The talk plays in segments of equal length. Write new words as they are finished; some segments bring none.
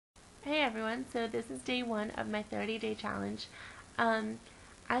Hey everyone, so this is day 1 of my 30-day challenge.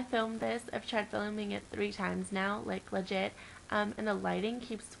 I filmed this, I've tried filming it 3 times now, like legit, and the lighting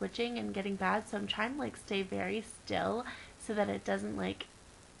keeps switching and getting bad, so I'm trying to like stay very still so that it doesn't like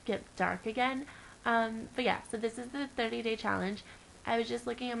get dark again. But yeah, so this is the 30-day challenge. I was just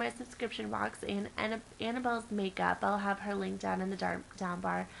looking at my subscription box, and Annabelle's makeup, I'll have her link down in the down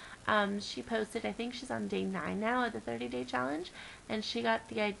bar. She posted, I think she's on day 9 now of the 30-day challenge, and she got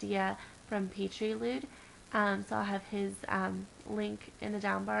the idea from Petrie Lude. So I'll have his link in the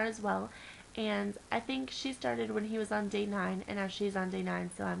down bar as well. And I think she started when he was on day 9, and now she's on day 9,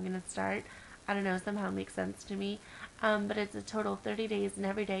 so I'm going to start. I don't know, somehow it makes sense to me. But it's a total of 30 days, and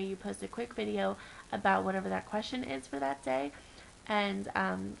every day you post a quick video about whatever that question is for that day. And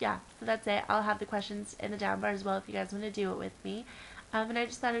yeah, so that's it. I'll have the questions in the down bar as well if you guys want to do it with me. And I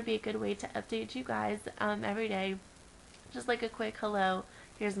just thought it would be a good way to update you guys every day. Just like a quick hello,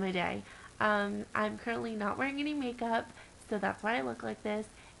 here's my day. I'm currently not wearing any makeup, so that's why I look like this.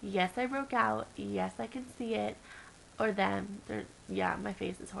 Yes, I broke out. Yes, I can see it. Or them. Yeah, my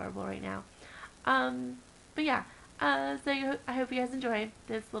face is horrible right now. But yeah, so I hope you guys enjoy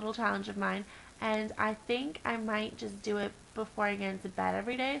this little challenge of mine. And I think I might just do it before I get into bed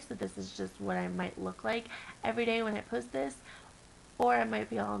every day. So this is just what I might look like every day when I post this. Or it might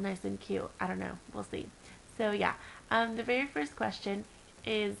be all nice and cute. I don't know. We'll see. So yeah, the very first question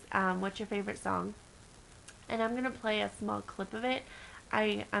is, what's your favorite song? And I'm going to play a small clip of it.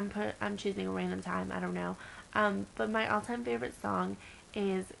 I'm choosing a random time. I don't know. But my all-time favorite song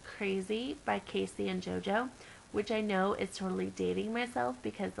is Crazy by Casey and JoJo, which I know is totally dating myself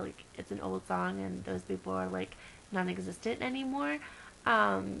because like it's an old song and those people are like non-existent anymore.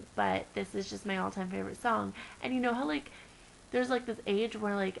 But this is just my all-time favorite song. And you know how like there's like this age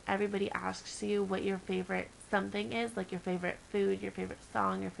where like everybody asks you what your favorite something is, like your favorite food, your favorite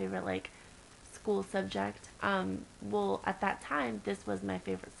song, your favorite like school subject. Well, at that time this was my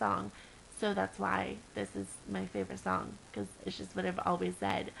favorite song. So that's why this is my favorite song, because it's just what I've always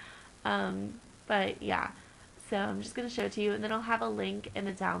said. But yeah, so I'm just going to show it to you, and then I'll have a link in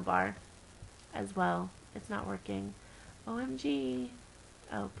the down bar as well. It's not working. OMG.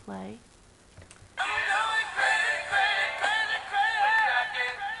 Oh, play.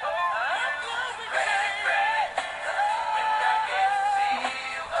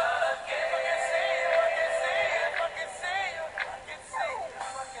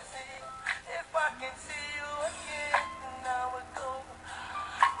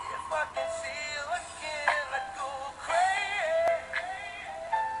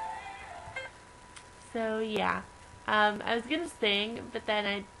 So yeah, I was gonna sing, but then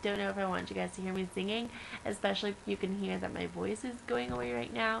I don't know if I want you guys to hear me singing, especially if you can hear that my voice is going away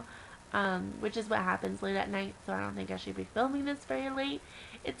right now, which is what happens late at night, so I don't think I should be filming this very late.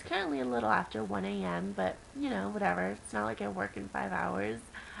 It's currently a little after 1 a.m., but you know, whatever. It's not like I work in 5 hours.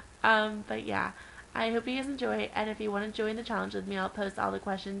 But yeah, I hope you guys enjoy, and if you want to join the challenge with me, I'll post all the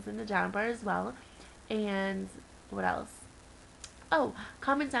questions in the down bar as well. And what else? Oh,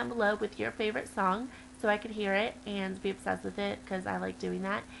 comment down below with your favorite song so I could hear it and be obsessed with it because I like doing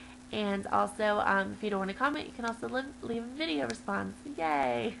that. And also, if you don't want to comment, you can also leave a video response.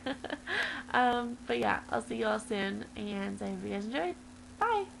 Yay! But yeah, I'll see you all soon, and I hope you guys enjoyed.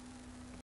 Bye!